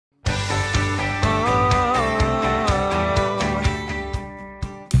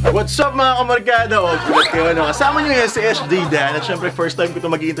What's up mga kamarkada? O, gulat kayo, no? Kasama nyo ngayon si SD Dan. At syempre, first time ko ito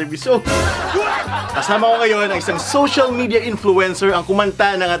mag-i-interview. So, kasama ko ngayon ang isang social media influencer, ang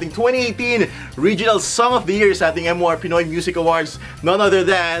kumanta ng ating 2018 Regional Song of the Year sa ating MOR Pinoy Music Awards. None other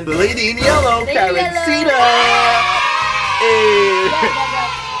than the lady in yellow, Karencitta!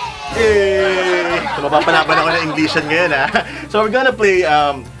 So, mapapanapan ako ng Englishan ngayon, ha? So, we're gonna play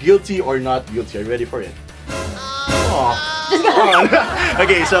Guilty or Not Guilty. Are you ready for it? Oh.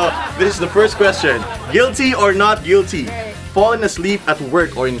 Okay, so this is the first question. Guilty or not guilty? Falling asleep at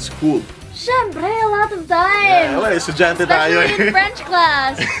work or in school? Siyempre, a lot of time! Yeah, well, estudyante tayo eh. Especially in French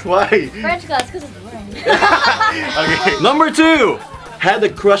class. Why? French class, because it's boring. Okay, number 2. Had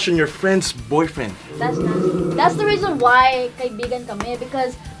a crush on your friend's boyfriend. That's nasty. That's the reason why kaibigan kami,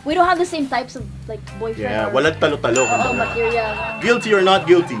 because we don't have the same types of like boyfriend. Yeah, walang talo-talo. Material. Guilty or not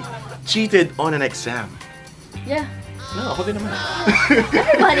guilty? Cheated on an exam. Yeah. No, ako din naman.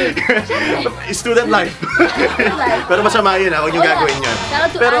 Everybody. Student life. Pero masama yun, huwag niyong gagawin yan. Shout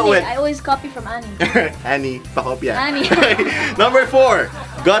out to Pero Annie. I always copy from Annie. Annie, pakopya. Annie. Number 4.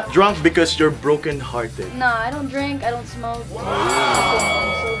 Got drunk because you're broken-hearted. No, I don't drink, I don't smoke.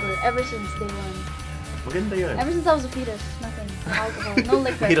 I'm sober ever since day one. Maganda yun. Ever since I was a fetus. Nothing. No alcohol. No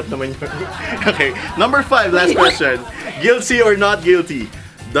liquor. Hirap naman yun. Okay, number 5, last question. Guilty or not guilty?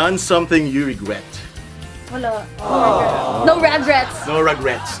 Done something you regret? Wala. No regrets. No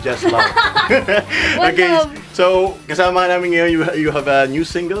regrets, just love. One Okay, Love. so kasama namin ngayon, you have a new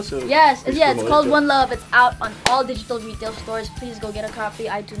single, so Yes, please yeah, it's promote called it. One Love. It's out on all digital retail stores. Please go get a copy.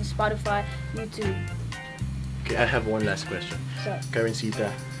 iTunes, Spotify, YouTube. Okay, I have one last question. So.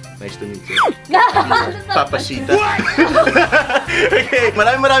 Karencitta, nice to meet you. Papasita. Okay,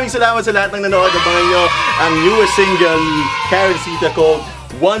 maraming salamat sa lahat ng nanood. Abangan nyo ang newest single ni Karencitta called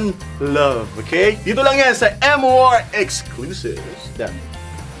One Love. Okay? Dito lang yan sa MOR Exclusives. Done.